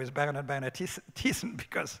go there with Baron and Baroness Thyssen,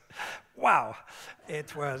 because wow,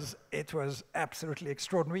 it was absolutely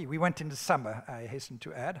extraordinary. We went in the summer, I hasten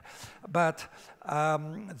to add, but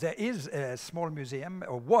there is a small museum,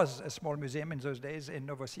 or was a small museum in those days in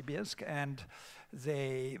Novosibirsk, and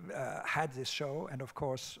they had this show, and of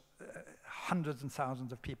course, hundreds and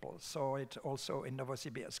thousands of people saw it also in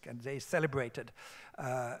Novosibirsk, and they celebrated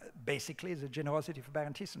basically the generosity of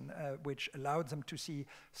Baron Thyssen, which allowed them to see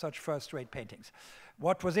such first-rate paintings.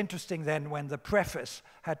 What was interesting then, when the preface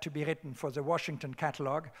had to be written for the Washington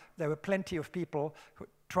catalog, there were plenty of people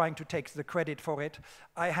trying to take the credit for it.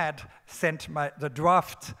 I had sent the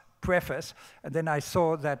draft preface, and then I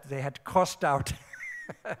saw that they had crossed out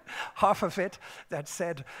half of it that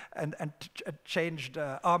said, and changed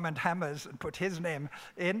Armand Hammer's and put his name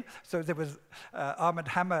in. So there was, Armand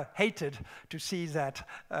Hammer hated to see that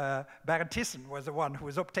Baron Thyssen was the one who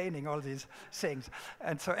was obtaining all these things.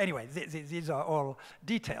 And so anyway, these are all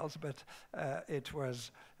details, but it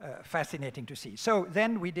was fascinating to see. So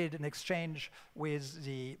then we did an exchange with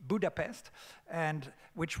the Budapest, and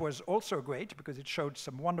which was also great because it showed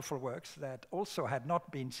some wonderful works that also had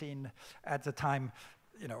not been seen at the time,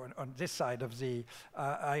 you know, on this side of the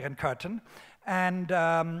Iron Curtain. And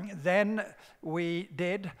then we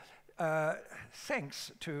did,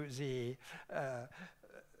 thanks to the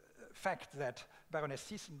fact that Baroness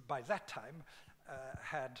Thyssen by that time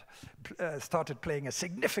had started playing a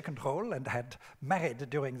significant role and had married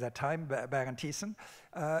during that time, Baron Thyssen,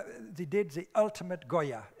 they did the ultimate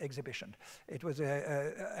Goya exhibition. It was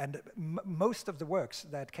and most of the works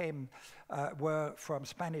that came were from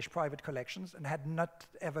Spanish private collections and had not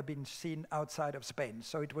ever been seen outside of Spain.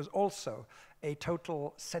 So it was also a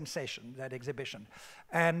total sensation, that exhibition.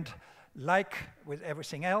 And like with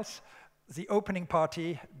everything else, the opening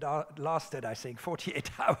party lasted, I think,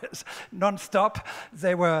 48 hours, non-stop.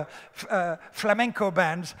 There were flamenco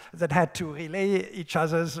bands that had to relay each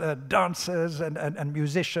other's dancers and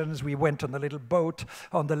musicians. We went on a little boat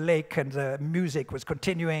on the lake, and the music was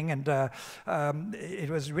continuing, and it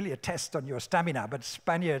was really a test on your stamina. But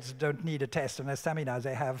Spaniards don't need a test on their stamina.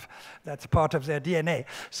 They have, that's part of their DNA.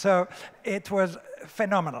 So it was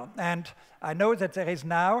phenomenal. And I know that there is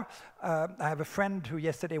now, I have a friend who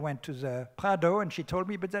yesterday went to the Prado, and she told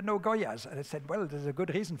me, but there are no Goyas. And I said, well, there's a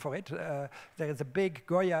good reason for it. There is a big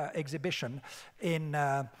Goya exhibition in,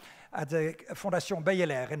 at the Fondation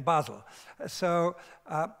Beyeler in Basel. So,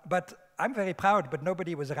 but I'm very proud, but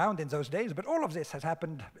nobody was around in those days. But all of this has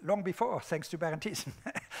happened long before, thanks to Baron Thyssen.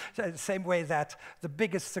 So the same way that the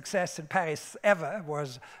biggest success in Paris ever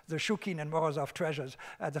was the Shukin and Morozov treasures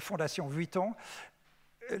at the Fondation Vuitton.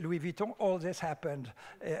 Louis Vuitton, all this happened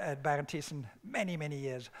at Baron Thyssen many, many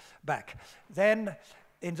years back. Then,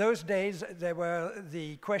 in those days, there were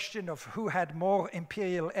the question of who had more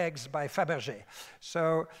imperial eggs by Fabergé.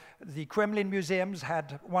 So the Kremlin museums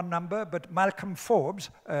had one number, but Malcolm Forbes,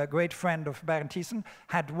 a great friend of Baron Thyssen,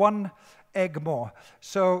 had one egg more.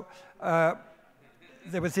 So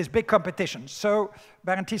there was this big competition. So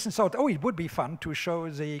Baron Thyssen thought, oh, it would be fun to show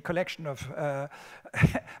the collection of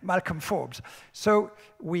Malcolm Forbes. So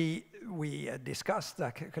we discussed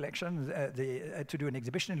that collection to do an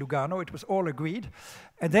exhibition in Lugano. It was all agreed.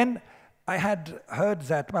 And then I had heard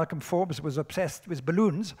that Malcolm Forbes was obsessed with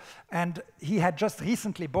balloons, and he had just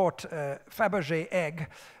recently bought a Fabergé egg,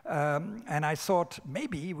 and I thought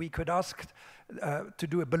maybe we could ask to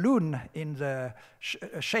do a balloon in the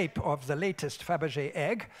shape of the latest Fabergé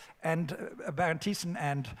egg, and Baron Thyssen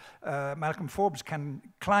and Malcolm Forbes can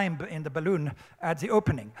climb in the balloon at the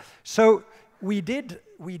opening. So we did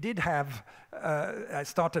have, I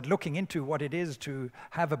started looking into what it is to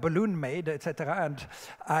have a balloon made, etc., and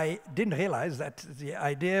I didn't realize that the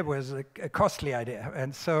idea was a costly idea.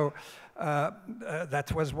 And so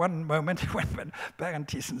that was one moment when Baron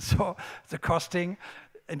Thyssen saw the costing.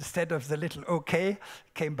 Instead of the little okay,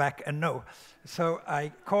 came back a no. So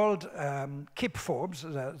I called Kip Forbes,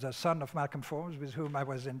 the son of Malcolm Forbes, with whom I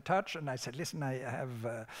was in touch, and I said, listen, I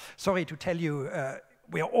have, sorry to tell you,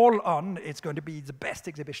 we are all on. It's going to be the best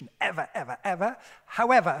exhibition ever, ever, ever.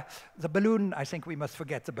 However, the balloon, I think we must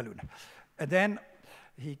forget the balloon. And then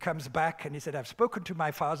he comes back and he said, I've spoken to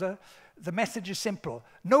my father. The message is simple.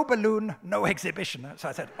 No balloon, no exhibition. So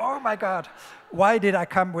I said, oh my God, why did I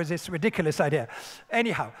come with this ridiculous idea?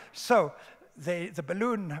 Anyhow, so the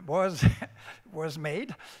balloon was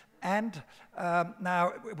made. And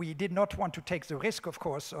now we did not want to take the risk, of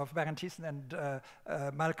course, of Baron Thyssen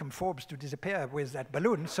and Malcolm Forbes to disappear with that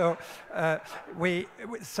balloon. So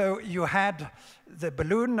so you had the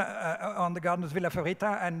balloon on the Gardens Villa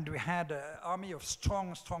Fiorita, and we had an army of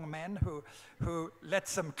strong men who let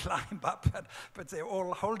them climb up, but they're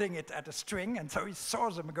all holding it at a string, and so he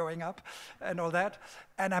saw them going up and all that.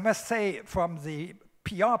 And I must say, from the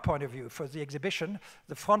PR point of view for the exhibition,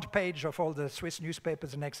 the front page of all the Swiss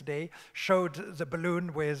newspapers the next day showed the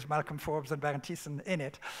balloon with Malcolm Forbes and Baron Thyssen in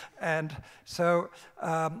it. And so,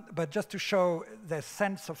 but just to show the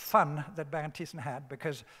sense of fun that Baron Thyssen had,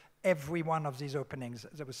 because every one of these openings,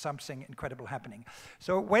 there was something incredible happening.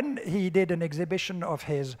 So when he did an exhibition of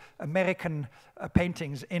his American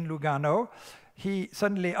paintings in Lugano, he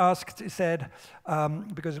suddenly asked, he said,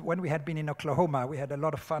 because when we had been in Oklahoma, we had a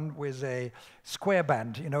lot of fun with a square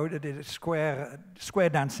band, you know, square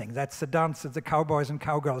dancing. That's the dance that the cowboys and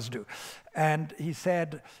cowgirls do. And he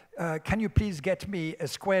said, can you please get me a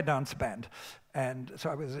square dance band? And so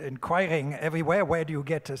I was inquiring everywhere, where do you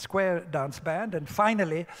get a square dance band? And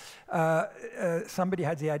finally, somebody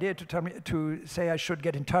had the idea to tell me, to say I should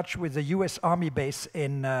get in touch with the US Army base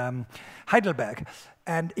in Heidelberg.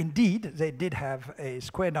 And indeed, they did have a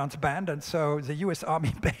square dance band, and so the US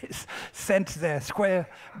Army base sent their square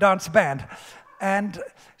dance band. And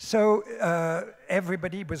so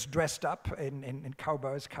everybody was dressed up in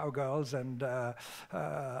cowboys, cowgirls, and I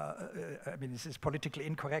mean, this is politically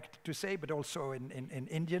incorrect to say, but also in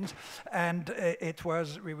Indians. And it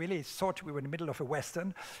was, we really thought we were in the middle of a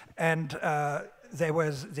Western, and there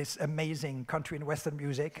was this amazing country and Western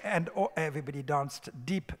music, and everybody danced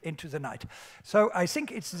deep into the night. So I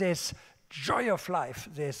think it's this joy of life,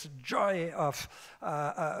 this joy of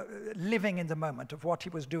living in the moment of what he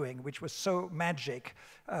was doing, which was so magic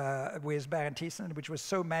with Baron Thyssen, which was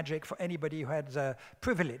so magic for anybody who had the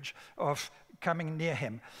privilege of coming near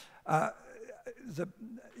him.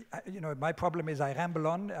 You know, my problem is I ramble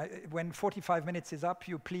on. When 45 minutes is up,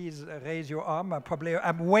 you please raise your arm.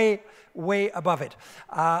 I'm way above it.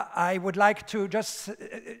 I would like to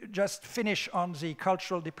just finish on the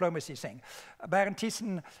cultural diplomacy thing. Baron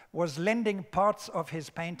Thyssen was lending parts of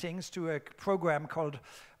his paintings to a program called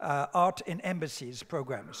Art in Embassies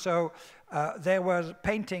program. So there were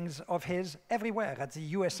paintings of his everywhere, at the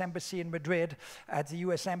US Embassy in Madrid, at the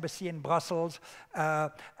US Embassy in Brussels,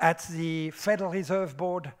 at the Federal Reserve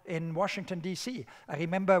Board in Washington, D.C. I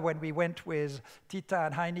remember when we went with Tita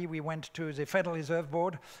and Heini, we went to the Federal Reserve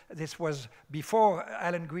Board. This was before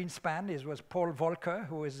Alan Greenspan. This was Paul Volcker,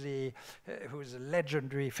 who is a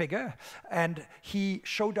legendary figure, and he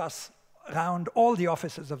showed us around all the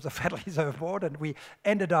offices of the Federal Reserve Board, and we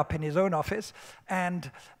ended up in his own office,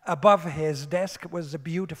 and above his desk was the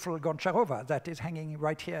beautiful Goncharova that is hanging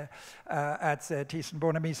right here at the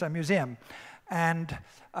Thyssen-Bornemisza Museum. And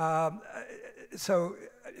so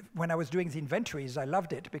when I was doing the inventories, I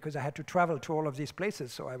loved it because I had to travel to all of these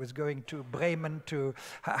places. So I was going to Bremen, to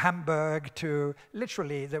Hamburg, to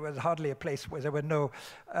literally there was hardly a place where there were no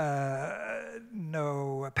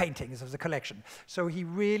paintings of the collection. So he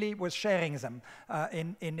really was sharing them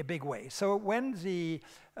in a big way. So when the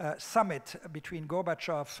summit between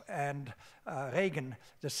Gorbachev and Reagan,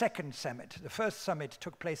 the second summit, the first summit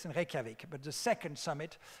took place in Reykjavik, but the second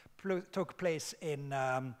summit took place in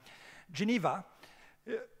Geneva,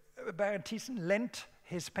 Baron Thyssen lent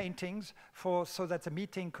his paintings so that the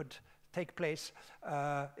meeting could take place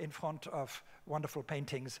in front of wonderful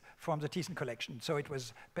paintings from the Thyssen collection. So it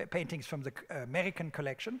was paintings from the American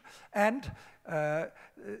collection, and there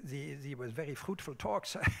was very fruitful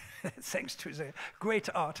talks thanks to the great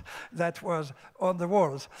art that was on the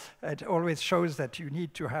walls. It always shows that you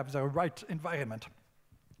need to have the right environment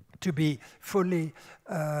to be fully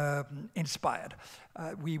inspired.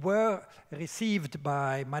 We were received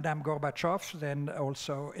by Madame Gorbachev, then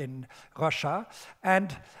also in Russia,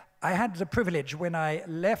 and I had the privilege when I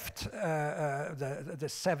left the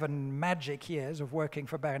 7 magic years of working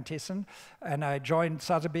for Baron Thyssen, and I joined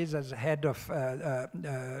Sotheby's as head of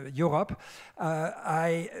Europe.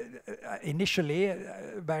 Initially,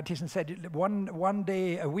 Baron Thyssen said, one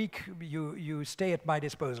day a week you stay at my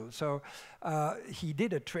disposal. So he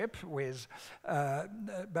did a trip with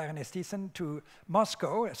Baroness Thyssen to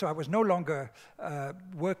Moscow, so I was no longer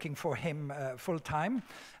working for him full time.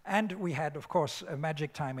 And we had, of course, a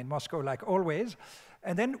magic time in Moscow, like always.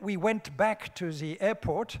 And then we went back to the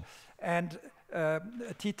airport, and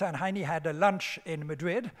Tita and Heini had a lunch in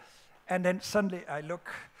Madrid. And then suddenly I look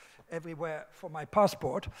everywhere for my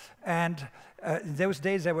passport. And in those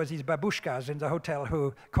days, there was these babushkas in the hotel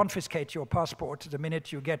who confiscate your passport the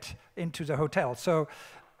minute you get into the hotel. So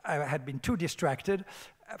I had been too distracted,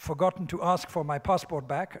 forgotten to ask for my passport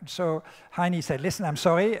back. So Heini said, listen, I'm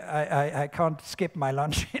sorry, I can't skip my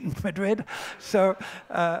lunch in Madrid. So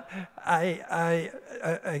an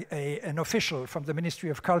official from the Ministry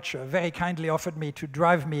of Culture very kindly offered me to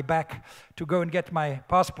drive me back to go and get my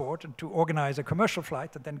passport and to organize a commercial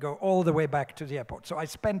flight and then go all the way back to the airport. So I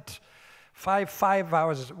spent five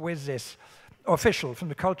hours with this official from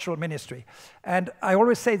the cultural ministry. And I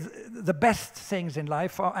always say the best things in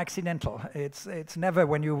life are accidental. It's never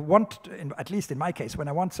when you want, at least in my case, when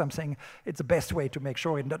I want something, it's the best way to make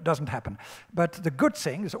sure it doesn't happen. But the good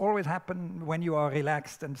things always happen when you are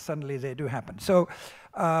relaxed, and suddenly they do happen. So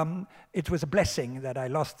it was a blessing that I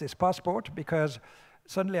lost this passport, because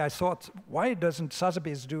suddenly I thought, why doesn't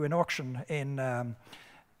Sotheby's do an auction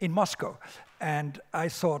in Moscow? And I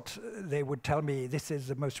thought they would tell me this is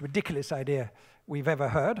the most ridiculous idea we've ever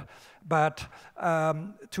heard. But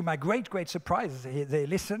to my great surprise, they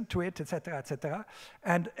listened to it, etc., etc.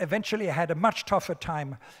 And eventually I had a much tougher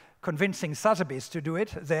time convincing Sotheby's to do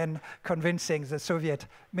it than convincing the Soviet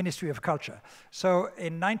Ministry of Culture. So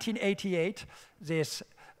in 1988, this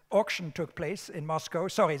auction took place in Moscow.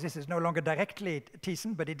 Sorry, this is no longer directly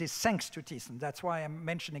Thyssen, but it is thanks to Thyssen. That's why I'm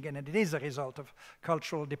mentioning it, and it is a result of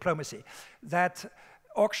cultural diplomacy. That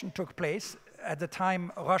auction took place. At the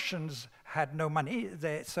time, Russians had no money,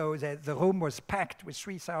 so the room was packed with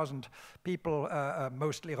 3,000 people,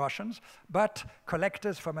 mostly Russians, but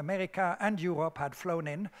collectors from America and Europe had flown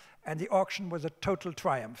in, and the auction was a total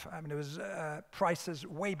triumph. I mean, it was prices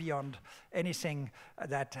way beyond anything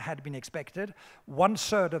that had been expected.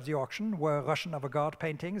 1/3 of the auction were Russian avant-garde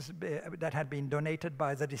paintings that had been donated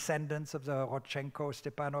by the descendants of the Rodchenko,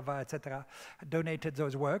 Stepanova, etc., donated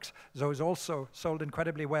those works. Those also sold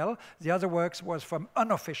incredibly well. The other works was from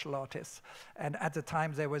unofficial artists. And at the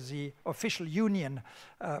time, there was the official union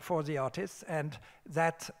for the artists, and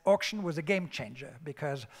that auction was a game changer,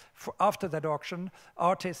 because after that auction,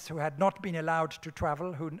 artists who had not been allowed to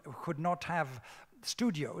travel, who could not have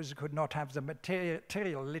studios, could not have the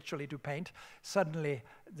material literally to paint, suddenly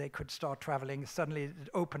they could start traveling, suddenly it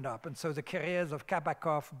opened up. And so the careers of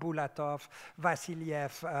Kabakov, Bulatov,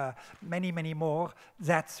 Vassiliev, many more,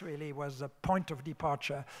 that really was a point of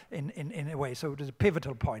departure in a way. So it was a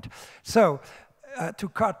pivotal point. So to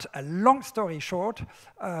cut a long story short,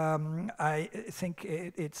 I think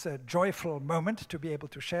it's a joyful moment to be able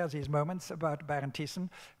to share these moments about Baron Thyssen.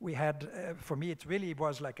 We had, for me, it really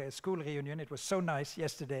was like a school reunion. It was so nice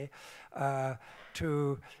yesterday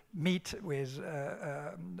to meet with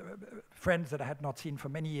friends that I had not seen for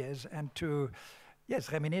many years, and to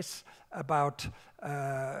reminisce about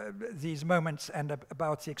these moments and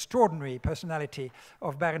about the extraordinary personality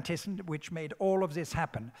of Baron Thyssen, which made all of this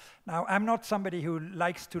happen. Now, I'm not somebody who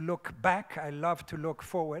likes to look back. I love to look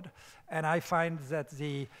forward, and I find that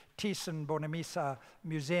the Thyssen-Bornemisza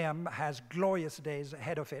Museum has glorious days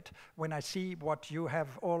ahead of it. When I see what you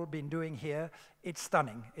have all been doing here, it's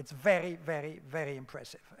stunning. It's very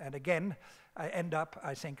impressive. And again,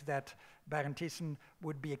 I think that Baron Thyssen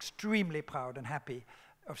would be extremely proud and happy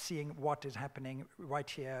of seeing what is happening right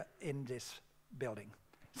here in this building.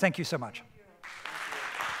 Thank you so much.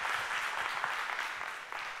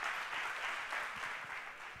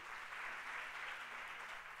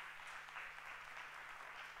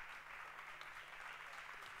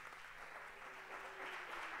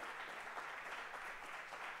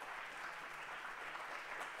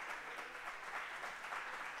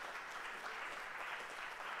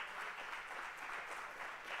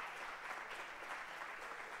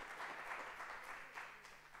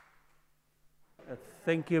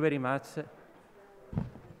 Thank you very much.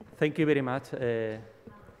 Thank you very much,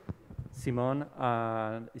 Simon.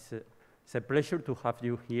 It's a pleasure to have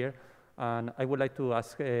you here. And I would like to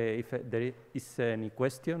ask if there is any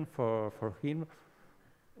question for him,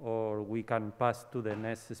 or we can pass to the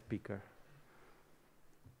next speaker.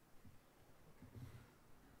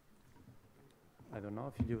 I don't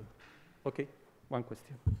know if you... Okay, one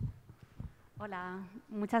question. Hola,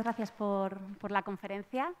 muchas gracias por la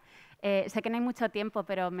conferencia. Sé que no hay mucho tiempo,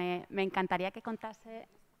 pero me encantaría que contase...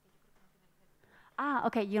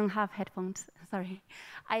 Okay, you don't have headphones, sorry.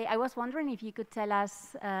 I was wondering if you could tell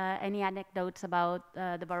us any anecdotes about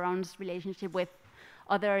the Barón's relationship with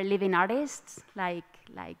other living artists, like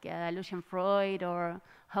Lucian Freud or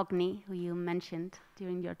Hockney, who you mentioned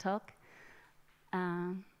during your talk.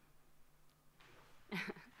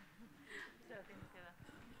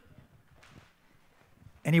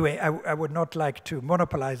 Anyway, I would not like to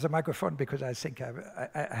monopolize the microphone because I think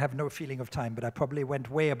I have no feeling of time, but I probably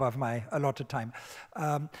went way above my allotted time.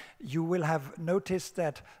 You will have noticed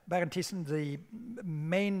that Baron Thyssen, the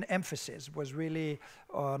main emphasis was really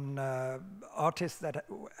on artists that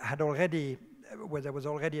had already, where there was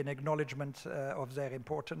already an acknowledgement of their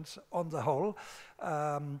importance on the whole.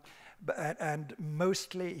 And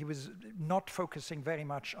mostly he was not focusing very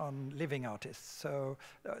much on living artists. So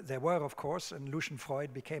there were, of course, and Lucian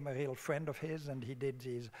Freud became a real friend of his, and he did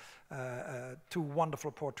these two wonderful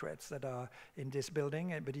portraits that are in this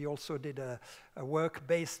building. But he also did a work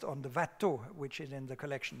based on the Watteau, which is in the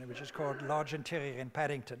collection, which is called Large Interior in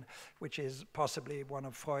Paddington, which is possibly one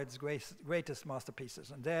of Freud's greatest masterpieces.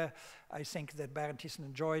 And there, I think that Baron Thyssen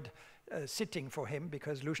enjoyed sitting for him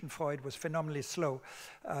because Lucian Freud was phenomenally slow,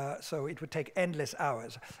 so it would take endless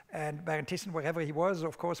hours. And Baron Thyssen, wherever he was,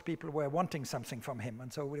 of course, people were wanting something from him,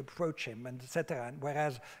 and so would approach him, and etc. And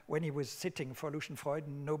whereas when he was sitting for Lucian Freud,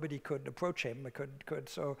 nobody could approach him.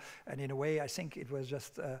 So, and in a way, I think it was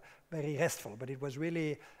just very restful. But it was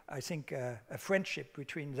really, I think, a friendship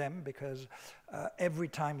between them because every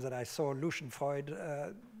time that I saw Lucian Freud.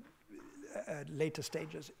 At later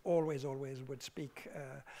stages, always would speak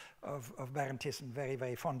of Baron Thyssen very,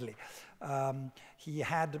 very fondly. He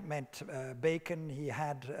had met Bacon, he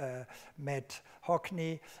had met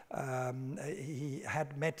Hockney, he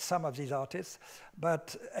had met some of these artists,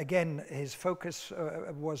 but again, his focus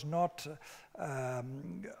was not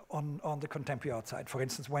on the contemporary art side. For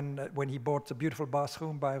instance, when he bought the beautiful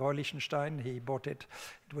bathroom by Roy Lichtenstein, he bought it.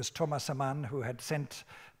 It was Thomas Amann who had sent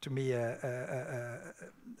to me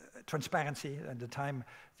transparency. At the time,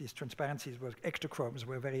 these transparencies were extrachromes,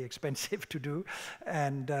 were very expensive to do,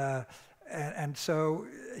 and so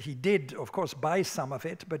he did, of course, buy some of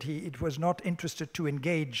it, but it was not interested to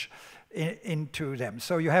engage into them.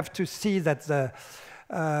 So you have to see that the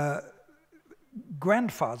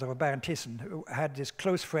grandfather of Baron Thyssen, who had this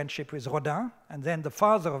close friendship with Rodin, and then the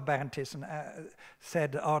father of Baron Thyssen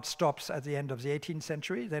said art stops at the end of the 18th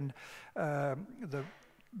century. Then the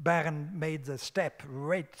Baron made the step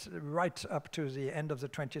right up to the end of the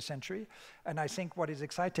 20th century. And I think what is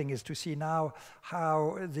exciting is to see now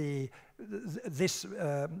how this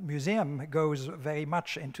museum goes very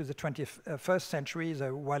much into the 21st century,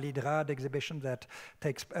 the Walid Rad exhibition that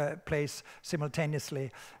takes place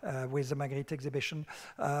simultaneously with the Magritte exhibition,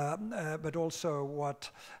 but also what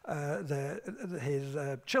his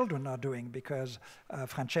children are doing, because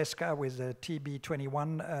Francesca with the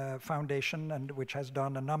TB21 Foundation, and which has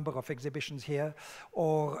done a number of exhibitions here,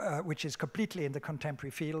 or which is completely in the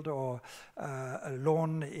contemporary field, or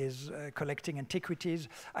Lorne is collecting antiquities.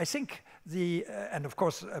 I think and of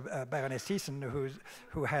course Baroness Thyssen,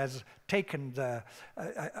 who has taken the,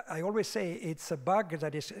 I always say it's a bug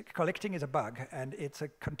that is, collecting is a bug, and it's a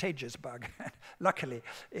contagious bug. Luckily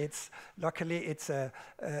it's a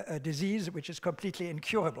disease which is completely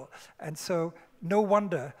incurable, and so no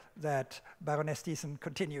wonder that Baroness Thyssen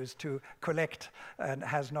continues to collect and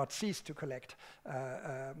has not ceased to collect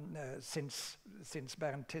since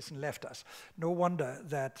Baron Thyssen left us. No wonder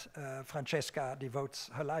that Francesca devotes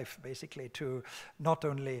her life basically to not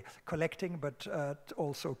only collecting but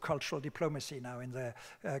also cultural diplomacy now in the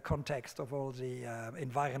context of all the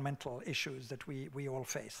environmental issues that we all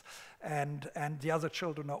face. And the other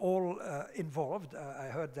children are all involved. I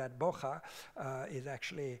heard that Borja is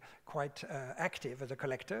actually quite active as a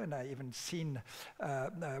collector, and I even seen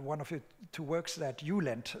one of the two works that you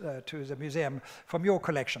lent to the museum from your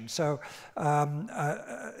collection. So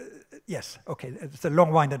yes, okay, it's a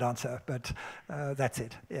long-winded answer, but that's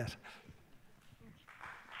it, yes.